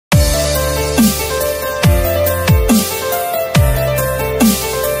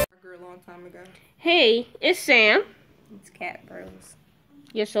Manga. Hey, it's Sam. It's Cat Bros.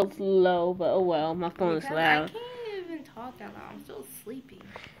 You're so low, but oh well, my phone is loud. I can't even talk that loud. I'm still sleepy.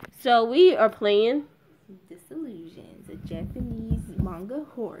 So we are playing Disillusions, a Japanese manga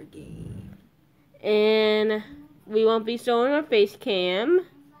horror game. and we won't be showing our face cam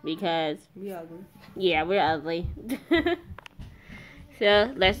because We ugly. yeah, we're ugly.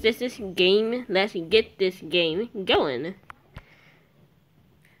 So let's get this game going.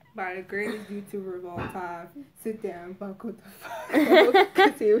 By the greatest YouTuber of all time. Sit down, buckle the fuck up,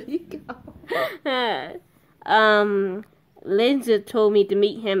 'cause here we go. Lindsay told me to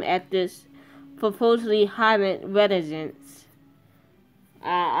meet him at this supposedly haunted residence.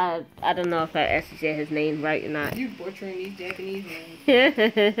 I don't know if I actually said his name right or not. You butchering these Japanese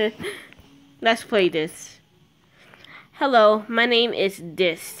names. Let's play this. Hello, my name is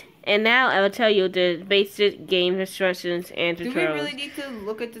Dis, and now I will tell you the basic game instructions and tutorials. Do we really need to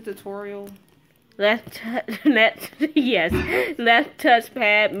look at the tutorial? Left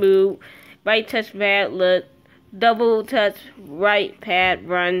touchpad move, right touchpad look, double touch right pad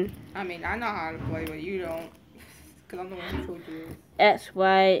run. I mean, I know how to play, but you don't. Because I'm the one who told you. X,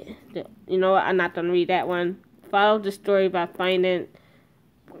 Y, you know what, I'm not going to read that one. Follow the story by finding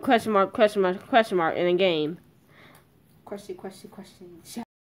question mark in a game. Question. Shall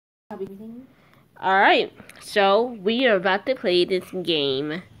we begin? Alright, so we are about to play this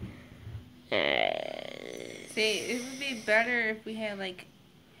game. See, it would be better if we had, like,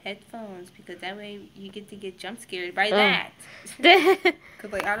 headphones, because that way you get to get jump scared by that.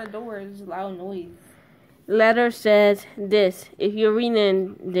 Because, like, out of doors, there's loud noise. Letter says this. If you're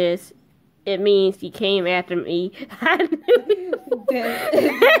reading this, it means you came after me.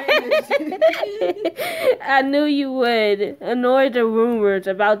 I knew you would. Ignore the rumors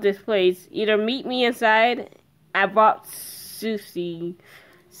about this place. Either meet me inside. I bought sushi.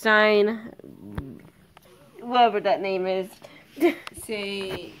 Sign. Whatever that name is.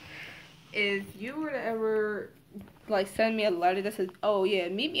 See, if you were to ever, like, send me a letter that says, oh, yeah,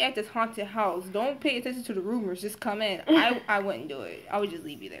 meet me at this haunted house. Don't pay attention to the rumors. Just come in. I wouldn't do it. I would just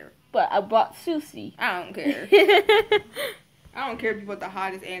leave you there. But I bought sushi. I don't care. I don't care if you put the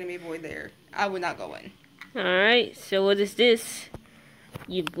hottest anime boy there. I would not go in. Alright, so what is this?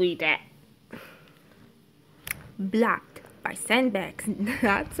 You bleed that. Blocked by sandbags.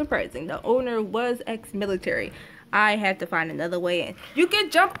 Not surprising. The owner was ex-military. I have to find another way in. You can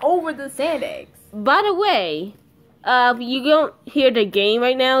jump over the sandbags. By the way, you don't hear the game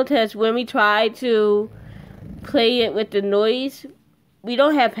right now because when we try to play it with the noise, we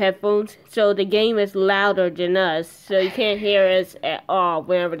don't have headphones, so the game is louder than us, so you can't hear us at all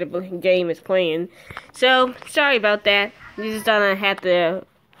whenever the game is playing. So, sorry about that. You're just gonna have to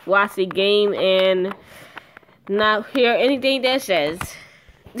watch the game and not hear anything that says.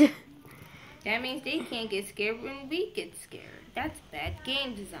 That means they can't get scared when we get scared. That's bad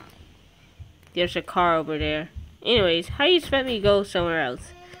game design. There's a car over there. Anyways, how do you expect me to go somewhere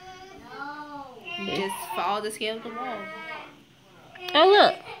else? You just follow the scale of the wall. Oh,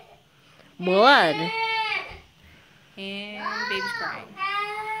 look. Blood. And baby's crying.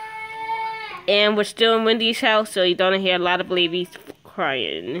 And we're still in Wendy's house, so you don't hear a lot of babies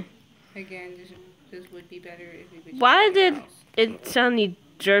crying. Again, this would be better if we would. Why did it suddenly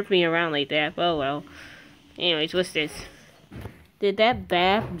jerk me around like that? Oh, well. Anyways, what's this? Did that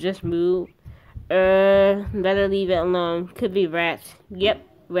bath just move? Better leave it alone. Could be rats. Yep,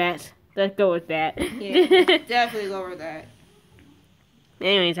 rats. Let's go with that. Yeah, definitely go with that.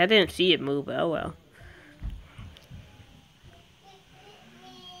 Anyways, I didn't see it move, but oh well.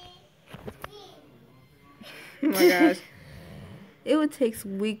 Oh my gosh. It would take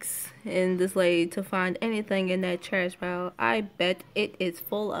weeks in this lady to find anything in that trash pile. I bet it is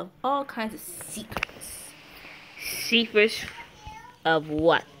full of all kinds of secrets. Secrets of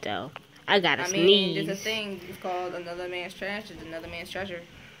what, though? I gotta sneeze. There's a thing. It's called another man's trash. It's another man's treasure.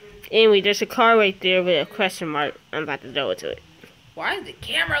 Anyway, there's a car right there with a question mark. I'm about to go into it. Why is the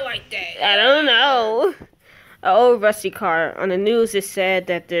camera like that? I don't know. An old rusty car. On the news, it said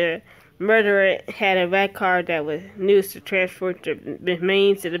that the murderer had a red car that was used to transport the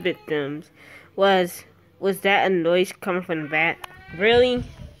remains of the victims. Was that a noise coming from the back? Really?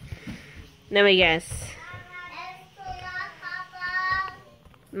 Let me guess.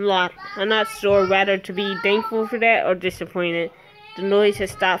 Locked. I'm not sure whether to be thankful for that or disappointed. The noise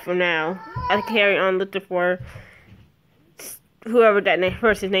has stopped for now. I'll carry on looking for whoever that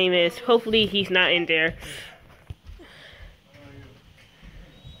person's name is. Hopefully he's not in there.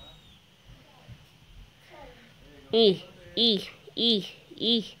 Anyways,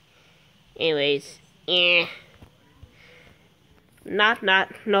 Not,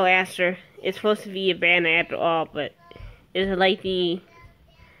 no answer. It's supposed to be a banner after all, but it's like the...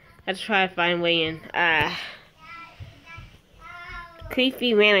 Let's try to find a way in.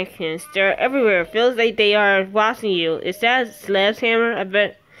 Creepy mannequins. They're everywhere. Feels like they are watching you. Is that a sledgehammer? I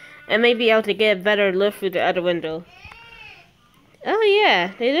bet I may be able to get a better look through the other window. Oh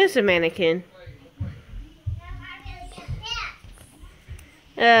yeah, it is a mannequin.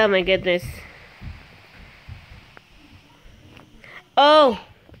 Oh my goodness. Oh,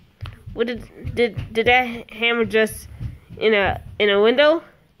 what did that hammer just in a window?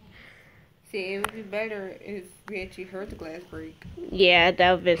 See, it would be better if we actually heard the glass break. Yeah,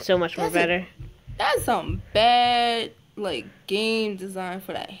 that would have been so much more better. That's some bad like game design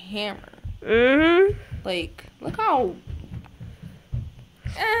for that hammer. Like, look how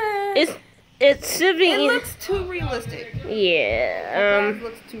it's should be. It looks too realistic. Yeah. It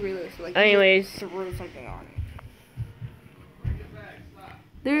looks too realistic. Like, anyways, throw something on it.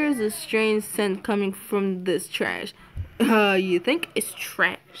 There is a strange scent coming from this trash. You think it's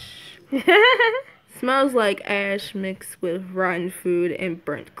trash? Smells like ash mixed with rotten food and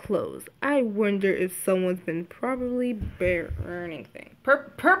burnt clothes. I wonder if someone's been probably burning things.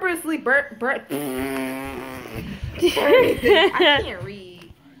 Purposely burnt. I can't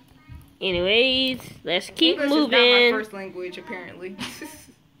read. Anyways, let's keep English moving. Is not my first language, apparently.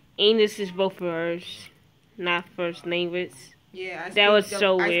 English is both of ours, not first language. Yeah, that was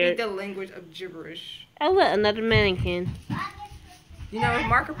so weird. I speak the language of gibberish. Oh look, another mannequin. You know, if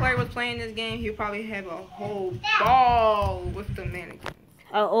Markiplier was playing this game, he'd probably have a whole ball with the mannequins.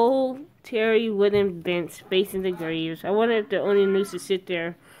 An old Terry wooden bench facing the graves. I wonder if the owner needs to sit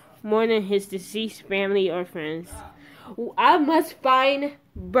there more than his deceased family or friends. I must find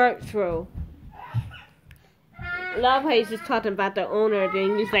Bertram. I love how he's just talking about the owner,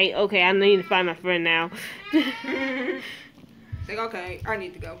 then he's like, okay, I need to find my friend now. Like, okay, I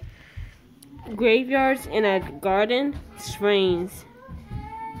need to go. Graveyards in a garden? Strange.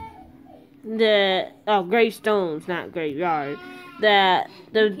 Gravestones, not graveyard. The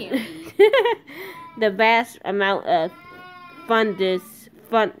vast amount of fundy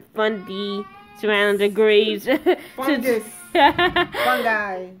surrounding the graves.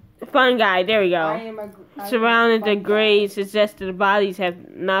 Fungi, there we go. Surrounding the graves suggests that the bodies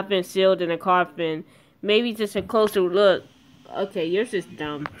have not been sealed in a coffin. Maybe just a closer look. Okay, yours is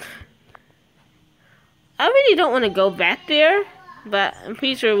dumb. I really don't want to go back there, but I'm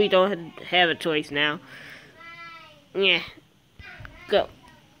pretty sure we don't have a choice now. Yeah. Go.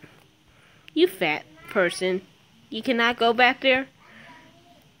 You fat person. You cannot go back there?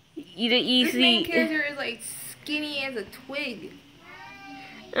 This main character is like skinny as a twig.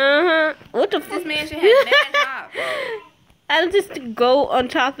 What the fuck? This man should have mad hops. I just go on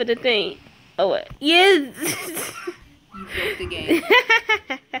top of the thing. Oh, what? Yes! You broke the game.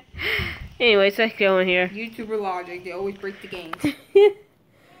 Anyways, let's go in here. YouTuber logic, they always break the game. An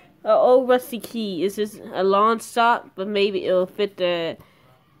old rusty key. Is this a long sock? But maybe it'll fit the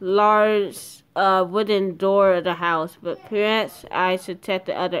large wooden door of the house. But perhaps I should check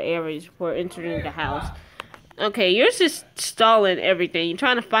the other areas before entering the house. Okay, you're just stalling everything. You're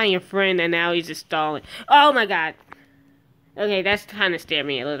trying to find your friend and now he's just stalling. Oh my god. Okay, that's kind of scared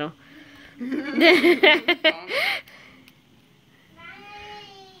me a little.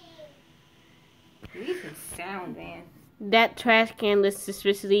 Decent sound, man. That trash can looks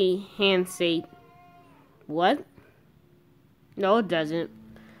suspiciously hand-shaped. What? No, it doesn't.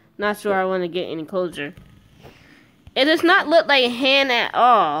 Not sure I want to get any closer. It does not look like a hand at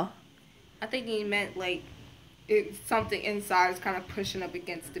all. I think he meant like something inside is kind of pushing up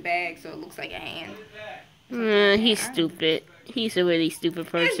against the bag, so it looks like a hand. He's stupid. He's a really stupid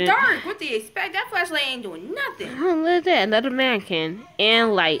person. It's dark. What do you expect? That flashlight ain't doing nothing. Oh, look at that. Another mannequin.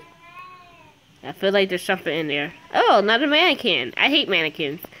 And light. I feel like there's something in there. Oh, another mannequin. I hate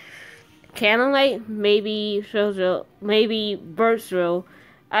mannequins. Candlelight? Maybe Bert's row.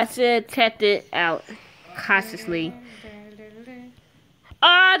 I should test it out cautiously.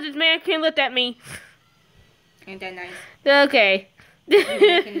 Ah, this mannequin looked at me. Ain't that nice? Okay. The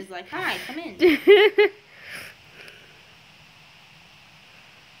mannequin is like, hi, come in.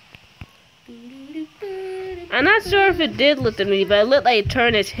 I'm not sure if it did look at me, but it looked like it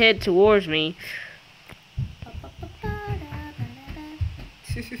turned its head towards me.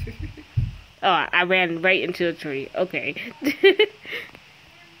 Oh, I ran right into a tree. Okay.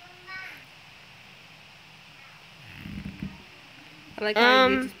 I like how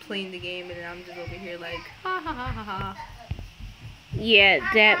you're just playing the game and I'm just over here like, ha ha ha ha ha. Yeah,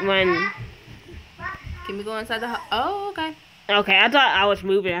 that one. Can we go inside the house? Oh, okay. Okay, I thought I was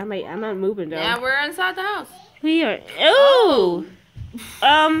moving. I'm not moving though. Yeah, we're inside the house. We are. Oh!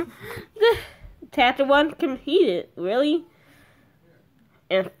 The chapter 1 completed. Really?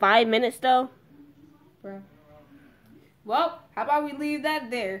 In 5 minutes though? Bruh. Well, how about we leave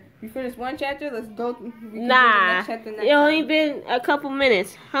that there? We finished one chapter, let's go. We can do the next chapter next it only time. been a couple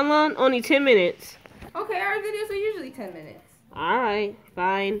minutes. How long? Only 10 minutes. Okay, our videos are usually 10 minutes. Alright,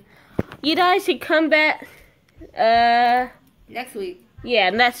 fine. You guys should come back next week. Yeah,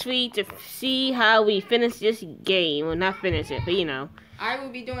 next week to see how we finish this game. Well, not finish it, but you know. I will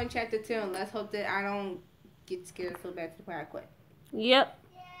be doing chapter 2, and let's hope that I don't get scared so bad to the point I quit. Yep.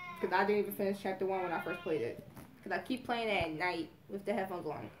 Because I didn't even finish chapter 1 when I first played it. Because I keep playing it at night with the headphones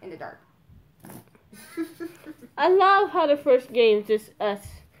on in the dark. I love how the first game just us.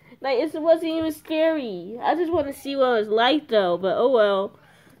 Like, it wasn't even scary. I just want to see what it was like, though. But, oh, well.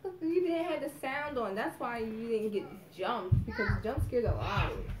 You didn't have the sound on. That's why you didn't get jumped. Because jump scares are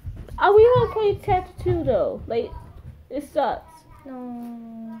loud. Oh, we want to play chapter 2, though. Like, it sucks.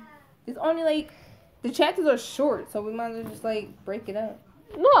 No. It's only, like, the chapters are short. So we might as well just, like, break it up.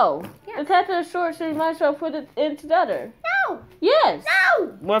 No. Yeah. The chapters are short, so you might as well put it into the other. No. Yes.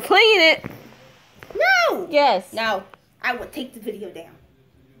 No. We're playing it. No. Yes. No. I will take the video down.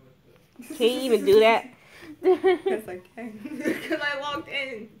 Can you even do that? Yes, I can. Because I logged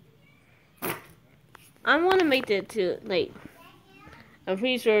in. I want to make that too. Like, I'm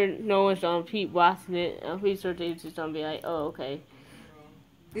pretty sure no one's gonna keep watching it. I'm pretty sure they're just gonna be like, "Oh, okay."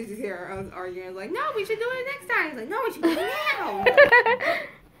 Did you hear us arguing? Like, no, we should do it next time. He's like, no, we should do it now.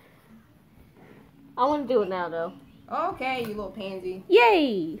 I want to do it now, though. Okay, you little pansy.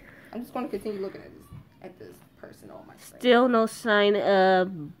 Yay! I'm just going to continue looking at this person on my screen. Still no sign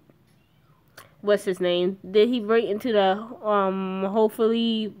of what's his name? Did he break into the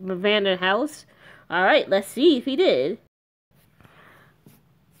hopefully abandoned house? All right, let's see if he did.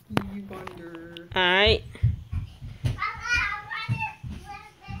 You wonder. All right.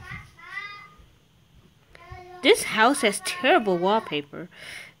 This house has terrible wallpaper.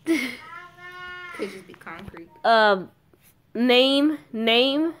 Could just be concrete. Name.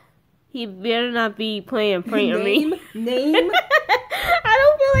 He better not be playing prank on me. Name? I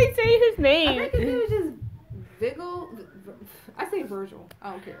don't feel like saying his name. I think his name was just Vigil. I say Virgil. I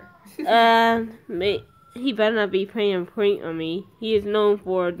don't care. He better not be playing prank on me. He is known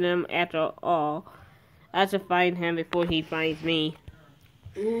for them after all. I should find him before he finds me.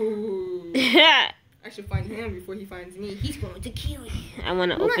 Ooh. I should find him before he finds me. He's going to kill you. I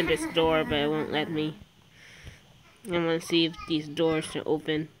want to open this door, but it won't let me. I want to see if these doors can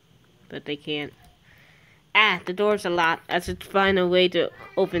open, but they can't. The doors are locked. I should find a way to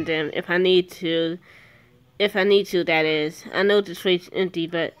open them if I need to. If I need to, that is. I know this place is empty,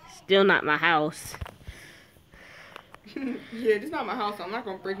 but still not my house. Yeah, this is not my house, so I'm not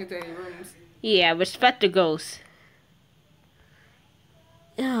going to break into any rooms. Yeah, respect the ghosts.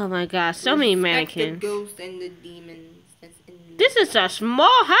 Oh my gosh, so many mannequins. The ghosts and the demons. This is a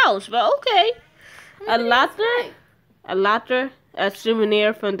small house, but okay. A lottery, a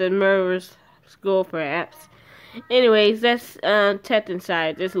souvenir from the murderer's school, perhaps. Anyways, let's check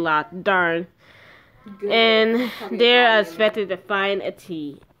inside this lot. Darn. Good. And they're expected to find a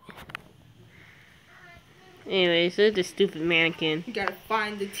tea. Anyways, so this stupid mannequin. You gotta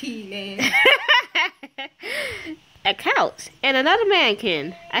find the tea, man. A couch and another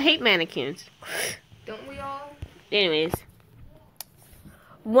mannequin. I hate mannequins. Don't we all? Anyways.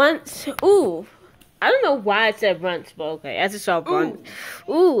 Once, ooh. I don't know why I said brunch, but okay. I just saw brunch.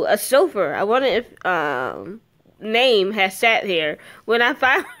 Ooh, a sofa. I wonder if name has sat here. When I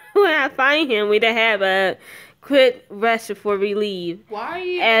find him, we'd have a quick rest before we leave. Why are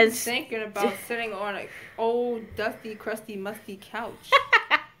you thinking about sitting on an old, dusty, crusty, musty couch?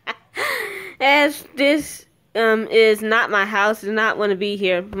 As this is not my house, and not want to be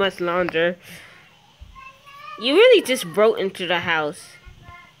here much longer. You really just broke into the house.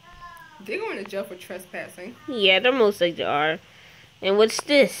 They're going to jail for trespassing. Yeah, they most likely are. And what's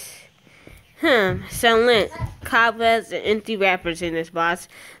this? Some lint, cobwebs, and empty wrappers in this box.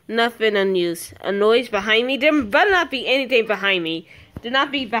 Nothing unused. A noise behind me? There better not be anything behind me. Do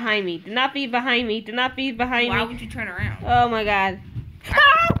not be behind me. Do not be behind me. Do not be behind me. Why would you turn around? Oh my god.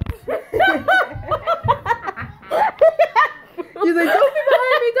 He's like, don't be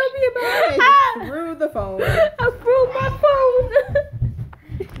behind me. Don't be behind me. Threw the phone. I threw my phone.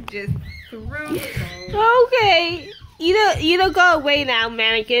 Just threw the phone. Okay. You don't go away now,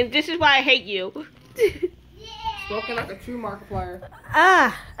 mannequin. This is why I hate you. Spoken like a true Markiplier.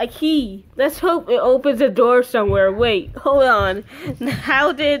 A key. Let's hope it opens a door somewhere. Wait, hold on.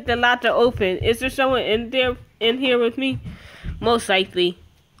 How did the locker open? Is there someone in here with me? Most likely.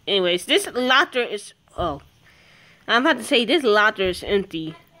 Anyways, this locker is... Oh. I'm about to say this locker is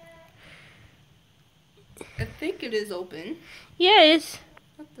empty. I think it is open. Yeah, it's.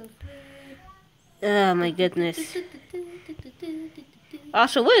 What the frick? Oh my goodness.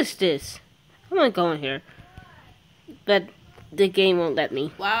 Also, what is this? I'm gonna go in here. But the game won't let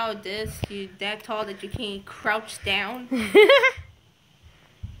me. Wow, you that tall that you can't crouch down?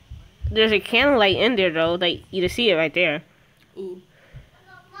 There's a candle light in there though, like you can see it right there. Ooh.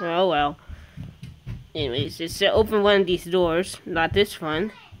 Oh well. Anyways, just open one of these doors. Not this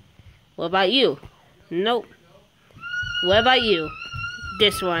one. What about you? Nope. What about you?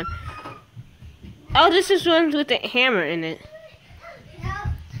 This one. Oh, this is one with the hammer in it.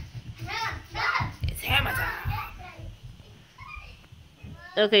 It's hammer time.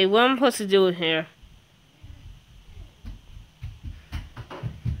 Okay, what am I supposed to do in here?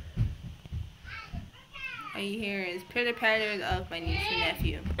 All you hear is pitter patters of my niece and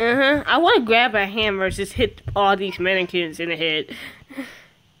nephew. I want to grab a hammer and just hit all these mannequins in the head.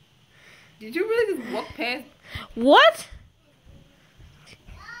 Did you really just walk past? What?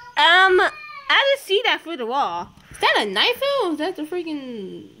 I just see that through the wall. Is that a knife or is that the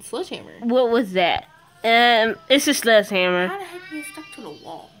freaking sledgehammer? What was that? It's a sledgehammer. How the heck did it get stuck to the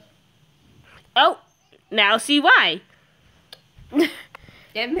wall? Oh, now see why.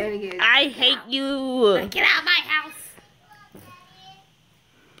 That mannequin. I hate you. Get out of my house.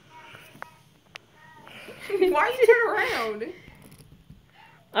 Why you turn around?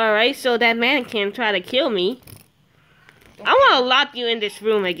 Alright, so that mannequin tried to kill me. I want to lock you in this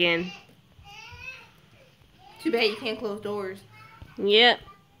room again. Too bad you can't close doors. Yep.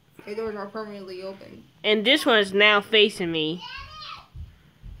 The doors are permanently open. And this one is now facing me.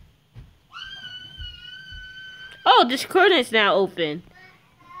 Oh, this curtain is now open.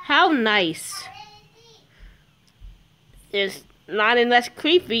 How nice. It's not any less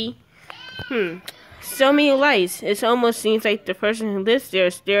creepy. So many lights. It almost seems like the person who lives there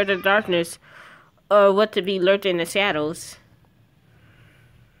is scared of darkness or what to be lurked in the shadows.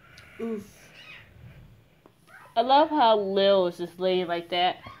 Oof. I love how Lil is just laying like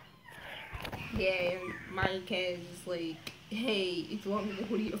that. Yeah, my cat is just like, hey, if you want me to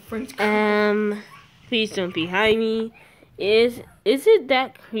go to your friend's car. Please don't be behind me. Is it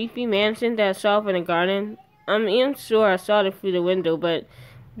that creepy mansion that I saw up in the garden? I'm sure I saw it through the window, but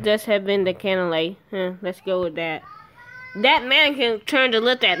just have been the candlelight. Let's go with that. That mannequin turned to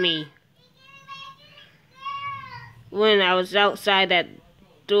look at me when I was outside that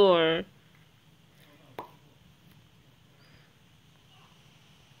door.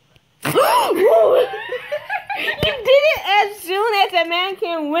 You did it as soon as the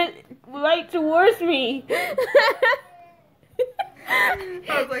mannequin went right towards me. I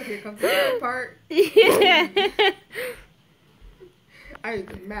was like, here comes the bad part. Yeah. I am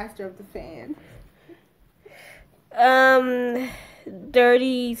the master of the fan.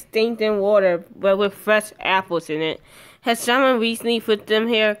 Dirty, stinking water, but with fresh apples in it. Has someone recently put them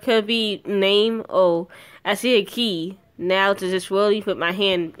here? Could be name. Oh, I see a key. Now to just really put my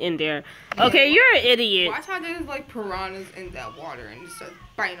hand in there. Okay, yeah. You're an idiot. Watch how there's like piranhas in that water and just start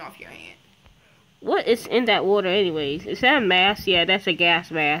biting off your hand. What is in that water anyways? Is that a mask? Yeah, that's a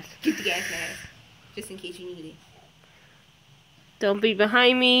gas mask. Get the gas mask. Just in case you need it. Don't be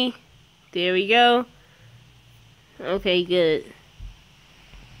behind me. There we go. Okay, good.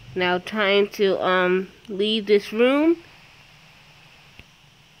 Now time to leave this room.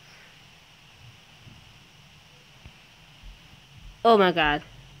 Oh my god.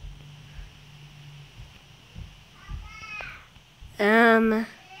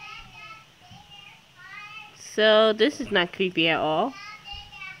 So this is not creepy at all.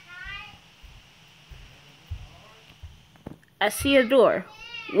 I see a door.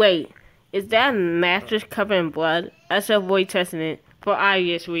 Wait, is that a mattress covered in blood? I should avoid touching it for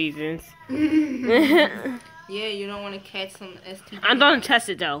obvious reasons. Yeah, you don't want to catch some STD. I'm gonna touch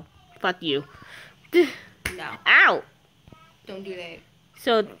it though. Fuck you. No. Ow! Don't do that.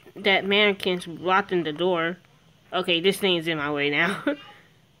 So that mannequin's blocking the door. Okay, this thing is in my way now.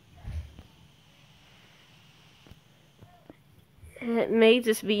 It may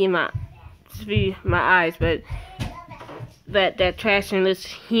just be my eyes, but that trash in this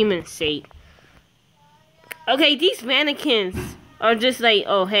human shape. Okay, these mannequins are just like,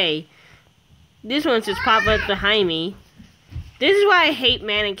 oh hey, this one's just pop up behind me. This is why I hate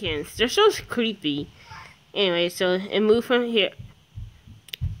mannequins. They're so creepy. Anyway, so it moved from here.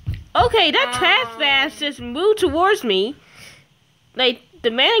 Okay, that trash bag just moved towards me. Like,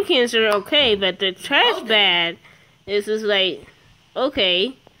 the mannequins are okay, but the trash bag is just like,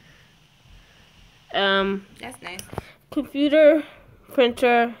 okay. That's nice. Computer,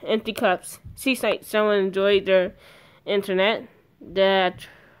 printer, empty cups. Seems like someone enjoyed their internet. The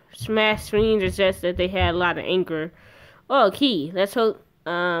smashed screen suggests that they had a lot of anger. Oh, key. Let's hope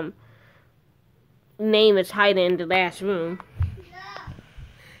name is hiding in the last room.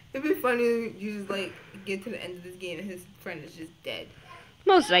 It'd be funny if you just like get to the end of this game and his friend is just dead.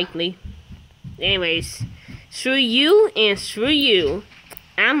 Most likely. Anyways, screw you and screw you.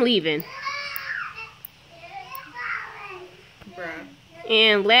 I'm leaving. Bruh.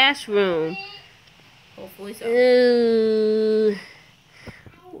 And last room. Hopefully so.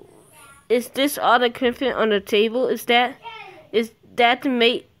 Is this all the equipment on the table? Is that to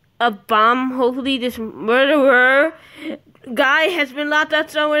make a bomb? Hopefully this murderer guy has been locked up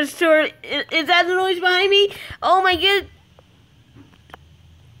somewhere. Sure. Is that the noise behind me? Oh my god.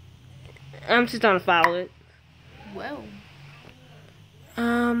 I'm just gonna follow it. Well.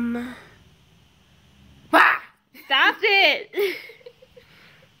 Bah! Stop it!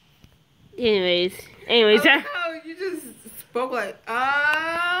 Anyways. Oh, you just spoke like,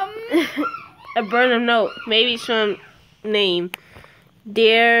 A burn note. Maybe some name.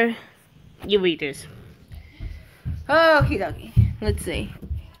 Dear, you read this. Okie dokie. Let's see.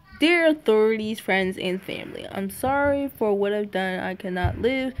 Dear authorities, friends, and family, I'm sorry for what I've done. I cannot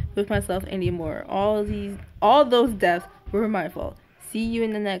live with myself anymore. All those deaths were my fault. See you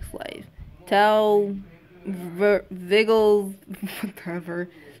in the next life. Tell Viggle's whatever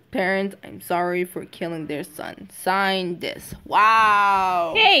parents I'm sorry for killing their son. Sign this.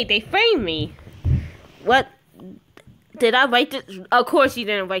 Wow. Hey, they framed me. What? Did I write this? Of course you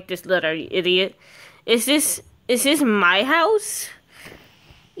didn't write this letter, you idiot. Is this my house?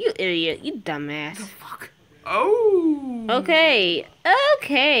 You idiot. You dumbass. The fuck? Oh. Okay.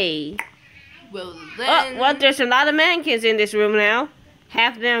 Well, then. Well, there's a lot of mannequins in this room now.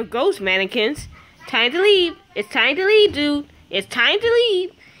 Half of them are ghost mannequins. Time to leave. It's time to leave, dude. It's time to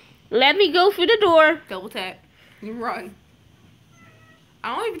leave. Let me go through the door. Double tap. You run.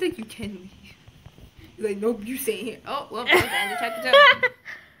 I don't even think you can leave. He's like, nope, you stay here. Oh, well, that's the end of chapter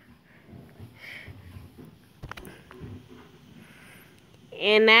 2.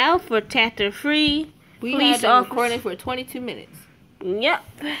 And now for chapter 3. We have been recording for 22 minutes. Yep.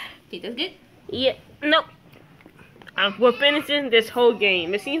 Think that's good? Yeah. Nope. We're finishing this whole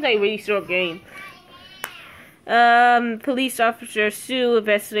game. It seems like a really short game. Police officer Sue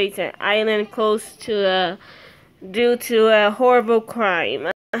investigates an island close to due to a horrible crime.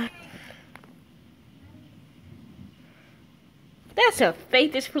 That's the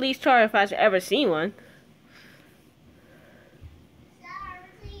fakest police car if I've ever seen one.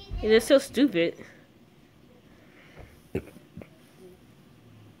 It is so stupid. What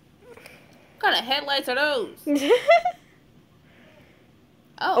kind of headlights are those?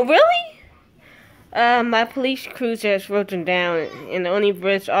 Oh, really? My police cruiser has broken down, and the only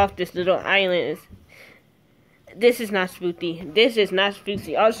bridge off this little island is... This is not spooky. This is not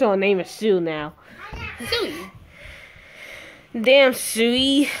spooky. Also, her name is Sue now. Sue. Damn,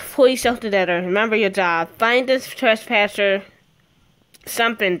 Sue. Pull yourself together. Remember your job. Find this trespasser,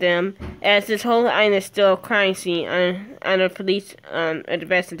 something them, as this whole island is still a crime scene on a police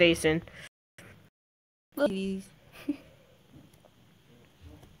investigation.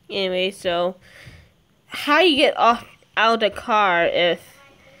 Anyway, so how you get out of the car if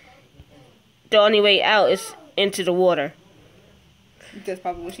the only way out is into the water? That's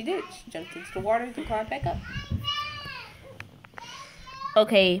probably what she did. She jumped into the water to climb back up.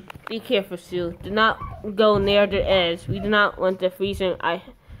 Okay, be careful, Sue. Do not go near the edge. We do not want the freezing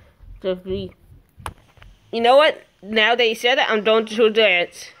to be. You know what? Now that you said it, I'm going to the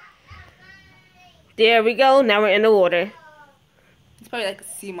edge. There we go. Now we're in the water. It's probably like a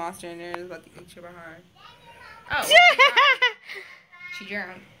sea monster in there. It's about to eat you behind. Oh. She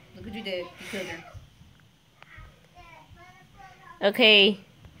drowned. Look what you did. You killed her. Okay,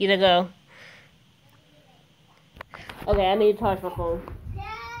 you to go. Okay, I need to charge my phone.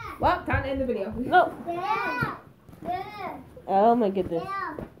 Well, time to end the video. No. Oh my goodness.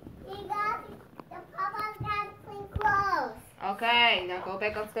 Okay, now go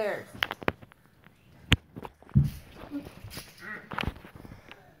back upstairs.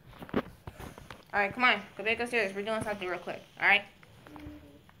 Alright, come on. Go back upstairs. We're doing something real quick. Alright?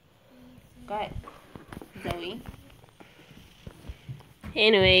 Go ahead. Zoe.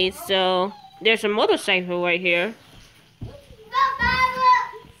 Anyways, so there's a motorcycle right here.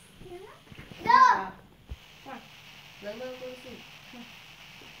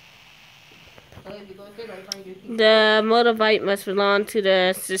 The motorbike must belong to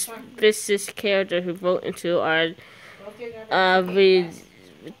the suspicious character who broke into our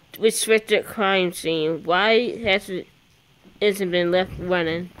restricted crime scene. Why hasn't been left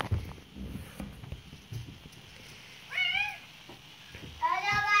running?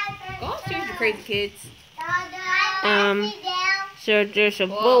 crazy kids. So there's a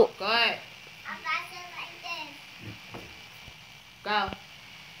Whoa, boat. go ahead. Go.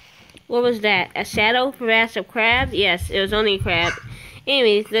 What was that? A shadow? Perhaps a crab? Yes, it was only a crab.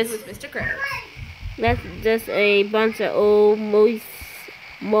 Anyways, This was Mr. Krabs. that's just a bunch of old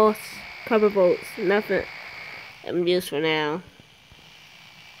moss covered boats. Nothing I'm used for now.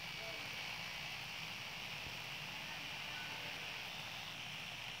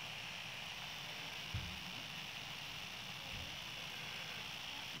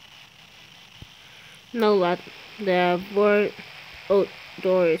 No luck. The board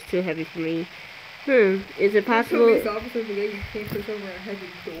door is too heavy for me. Is it possible? Police officer forget you can't push over a heavy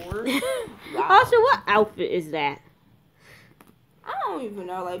door. Wow. Also, what outfit is that? I don't even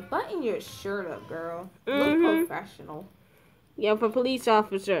know. Like, button your shirt up, girl. Look professional. Yeah, for police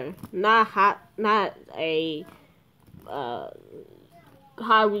officer, not a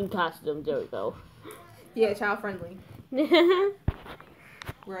Halloween costume. There we go. Yeah, child friendly.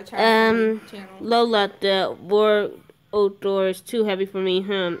 We're a child friendly channel. Lola, the board door is too heavy for me.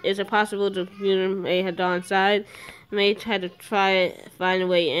 Is it possible the computer may have gone inside? May try to find a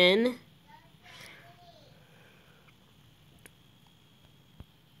way in.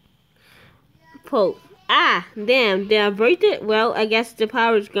 Pope. Ah, damn, did I break it? Well, I guess the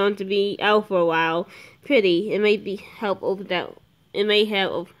power is going to be out for a while. Pretty. It may help open that. It may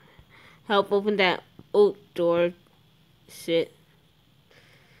help open that oak door. Shit.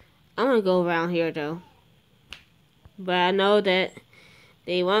 I'm gonna go around here though. But I know that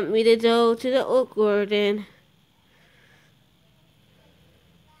they want me to go to the oak garden.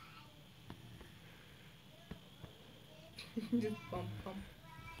 Just bump.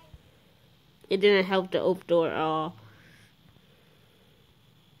 It didn't help the oak door at all.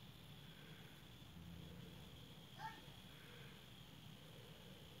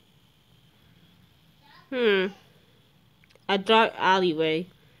 A dark alleyway.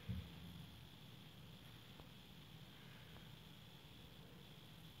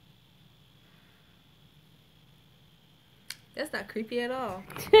 That's not creepy at all.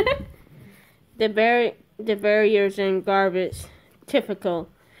 The barriers and garbage. Typical.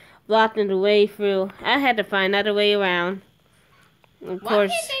 Blocking the way through. I had to find another way around. Of Why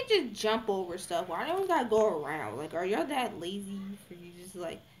course. can't they just jump over stuff? Why do we gotta go around? Like, are y'all that lazy for you just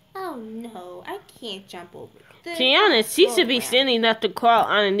like, oh no, I can't jump over this. To be honest, she should be around. standing enough to crawl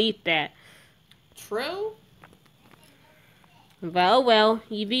underneath that. True. Well,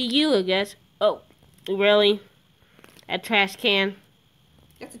 you be you, I guess. Oh, really? A trash can?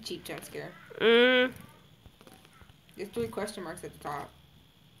 That's a cheap jump scare. Mm. There's 3 question marks at the top.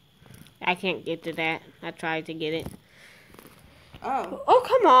 I can't get to that. I tried to get it. Oh. Oh,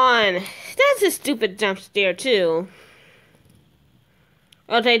 come on. That's a stupid jump scare, too.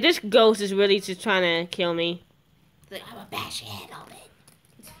 Okay, this ghost is really just trying to kill me. Like, I'm gonna bash your head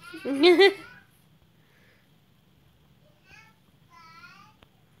open.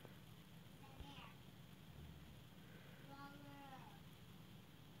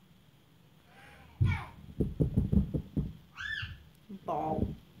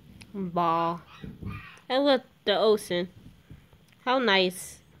 Ball. And look, the ocean. How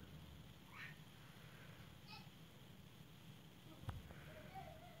nice.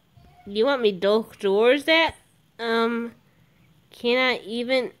 You want me to towards that? Can I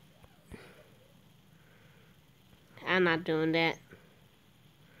even... I'm not doing that.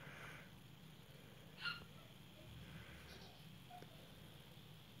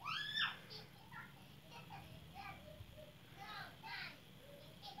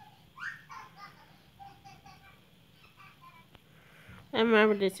 I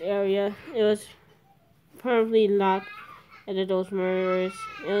remember this area. It was permanently locked at those murderers.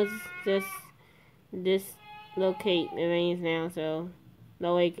 It was just dislocate remains now, so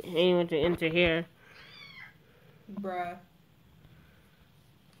no way anyone to enter here. Bruh.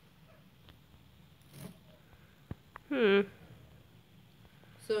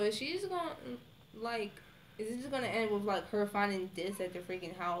 So is she just gonna, like, is it just gonna end with, like, her finding this at the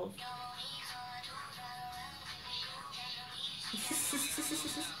freaking house?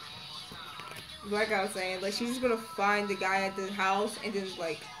 Like I was saying, like, she's just gonna find the guy at the house, and then,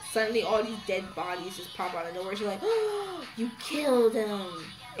 like, suddenly all these dead bodies just pop out of nowhere. She's like, oh, you killed him.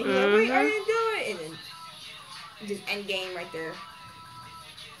 And you're like, wait, I didn't do it. And then just end game right there.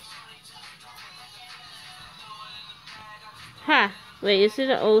 Ha! Wait, is it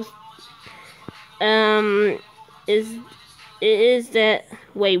an old... Is that...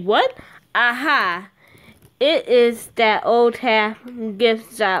 Wait, what? Aha! It is that old half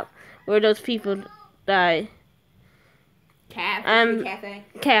gift shop where those people died. Cafe.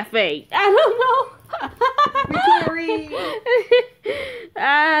 Cafe. I don't know. We can't read.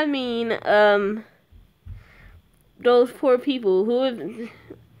 I mean, those poor people who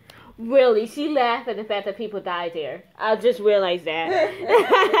really, she laughed at the fact that people died there. I just realized that.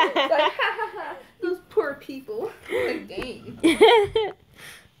 Like, those poor people. Like, dang.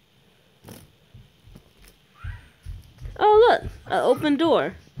 Oh, look, an open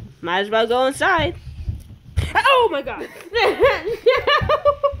door. Might as well go inside. Oh my god. Did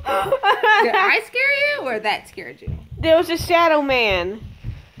I scare you or that scared you? There was a shadow man.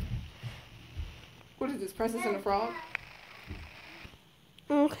 What is this, Princess and the Frog?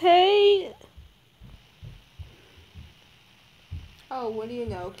 Okay. Oh, what do you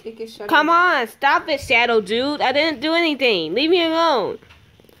know? Kick is shut. Come on, stop it, shadow dude. I didn't do anything. Leave me alone.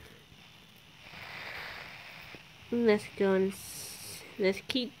 Let's go and let's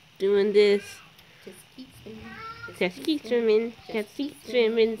keep doing this. Just keep swimming. Just keep swimming. Just keep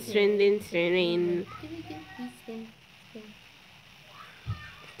swimming, swimming.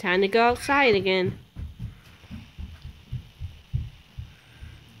 Time to go outside again.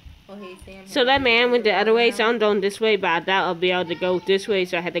 Oh, hey, Sam. So that man went the other way, so I'm going this way, but I doubt I'll be able to go this way,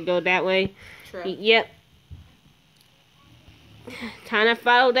 so I had to go that way. True. Yep. Time to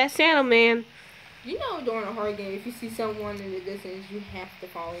follow that shadow man. You know, during a horror game, if you see someone in the distance, you have to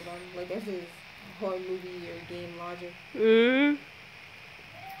follow them. Like, that's just horror movie or game logic.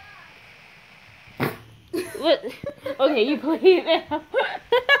 What? Okay, you play it now.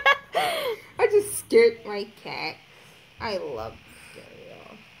 I just scared my cat. I love scaring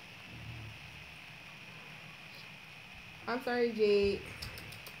y'all. I'm sorry, Jade.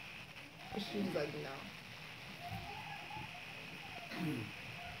 She's like, no.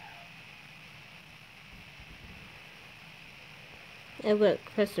 And what?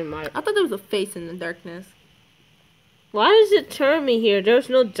 Question mark. I thought there was a face in the darkness. Why does it turn me here? There's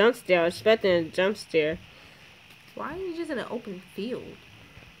no jump scare. I was expecting a jump scare. Why are you just in an open field?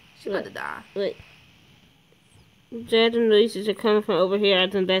 She's about to die. Wait. Dragon noises are coming from over here. I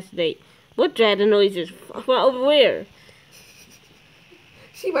have to investigate. What dragon noises? From over where?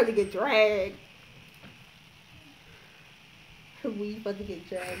 She about to get dragged. We about to get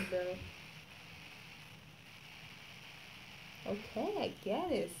dragged, though. Okay, I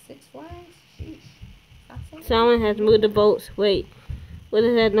get it. 6 Flags? Sheesh. Someone has moved the boats. Wait. What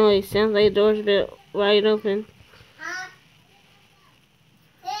is that noise? Sounds like the door's been wide open.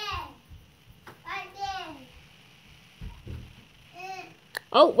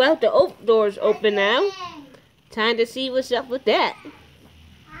 Oh, well, the oak door's open now. Time to see what's up with that.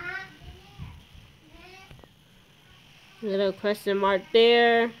 Little question mark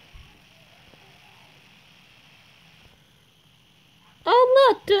there.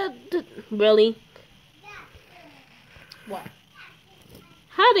 Oh, look. Really? What?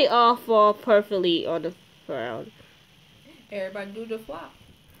 How they all fall perfectly on the ground? Everybody do the flop.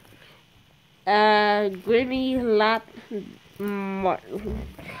 Grimmy Lot Martin.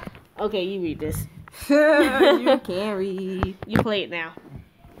 Okay, you read this. You can't read. You play it now.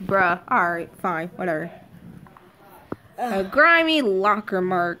 Bruh. Alright, fine. Whatever. A grimy locker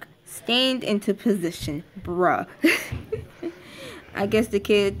mark stained into position. Bruh. I guess the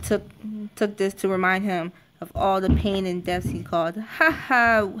kid took this to remind him of all the pain and deaths he caused. Ha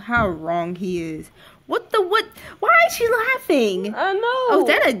ha, how wrong he is. What? Why is she laughing? I know. Oh, is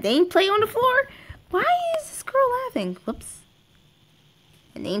that a nameplate on the floor? Why is this girl laughing? Whoops.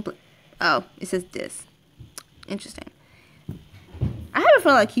 A nameplate. Oh, it says this. Interesting. I have a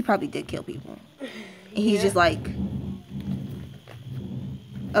feeling like he probably did kill people. And he's just like,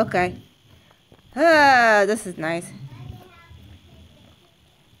 okay. This is nice.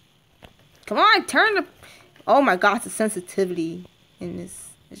 Come on, turn the... Oh my gosh, the sensitivity in this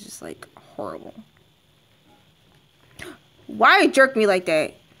is just like horrible. Why it jerk me like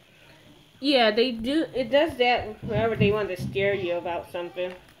that? Yeah, they do. It does that whenever they want to scare you about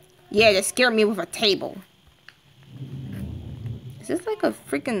something. Yeah, they scared me with a table. Is this like a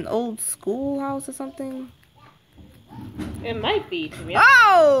freaking old schoolhouse or something? It might be, to me.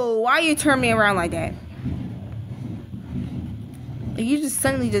 Oh! Why you turn me around like that? You just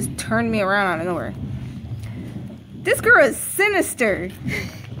suddenly just turned me around out of nowhere. This girl is sinister.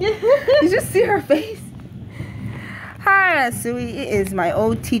 Did you see her face? Hi, Sui. It is my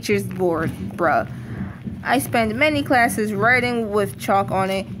old teacher's board, bruh. I spent many classes writing with chalk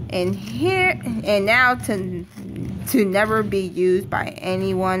on it, and now to never be used by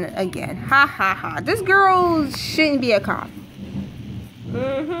anyone again. Ha ha ha. This girl shouldn't be a cop.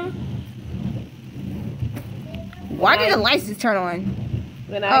 Mm-hmm. Why did the lights just turn on?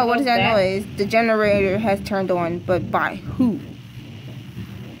 When I Oh, what go is that back, noise? The generator has turned on, but by who?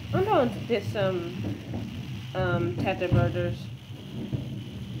 I'm going to get some tether burgers.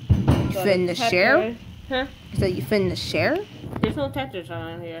 You finna share? Huh? So you finna share? There's no tethers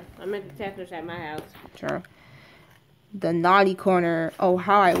around here. I'm at the tethers at my house. Sure. The naughty corner. Oh,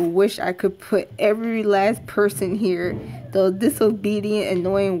 how I wish I could put every last person here. Those disobedient,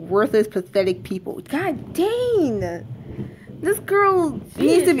 annoying, worthless, pathetic people. God dang! This girl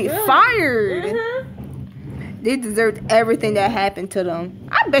needs to be fired. They deserved everything that happened to them.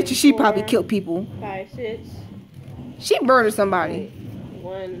 I bet you she probably killed people. 5, 6. She murdered somebody.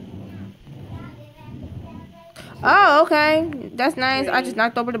 1. Oh, okay. That's nice. 3, I just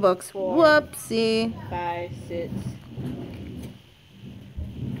knocked over the books. 4, Whoopsie. 5, 6.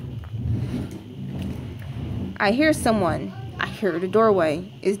 I hear someone. I hear the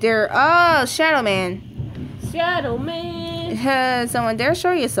doorway. Is there... Oh, Shadow Man. Shadow Man. Someone there?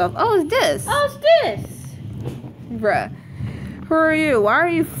 Show yourself. Oh, it's this. Oh, it's this. Bruh. Who are you? Why are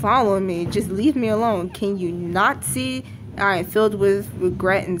you following me? Just leave me alone. Can you not see I am filled with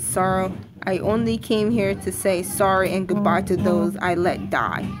regret and sorrow? I only came here to say sorry and goodbye to those I let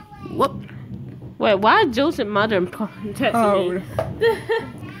die. Whoop. Wait, why is Joseph's mother texting me?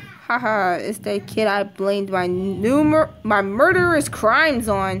 Haha, it's that kid I blamed my murderous crimes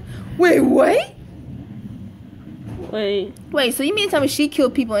on. Wait, what? Wait, so you mean to tell me she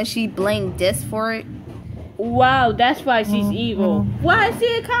killed people and she blamed this for it? wow, that's why she's evil. Why is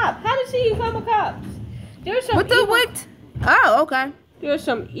she a cop? How did she become a cop? There's some what? Oh, okay. There's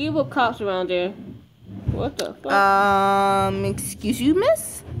some evil cops around there. What the fuck? Excuse you,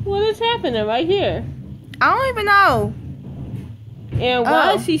 miss? What is happening right here? I don't even know. And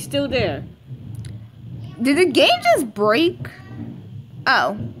why is she still there? Did the game just break?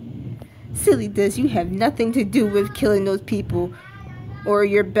 Oh. Silly this, you have nothing to do with killing those people. Or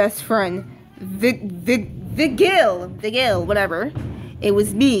your best friend, Vigil, whatever. It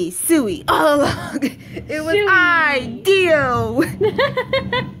was me, Suey, all along. It was Dio.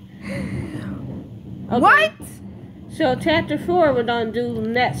 Okay. What? So chapter 4 we're gonna do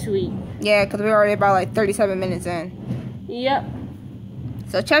next week. Yeah, because we're already about like 37 minutes in. Yep.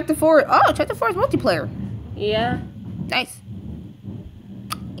 So chapter 4, chapter 4 is multiplayer. Yeah. Nice.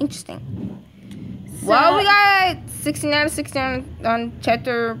 Interesting. So, well, we got 16 out of 16 on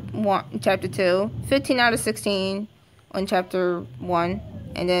chapter 1, chapter 2, 15 out of 16 on chapter 1,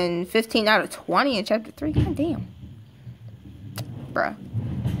 and then 15 out of 20 in chapter 3. God damn. Bruh.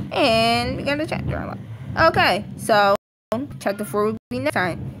 And we got a chapter unlocked. Okay, so chapter 4 will be next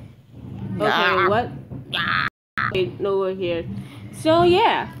time. Okay, what? Wait, no, we're here. So,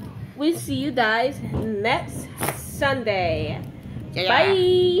 yeah. We'll see you guys next Sunday. Yeah.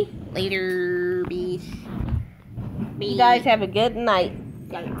 Bye. Later, beef. You guys have a good night.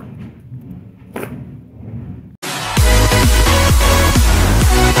 Yeah.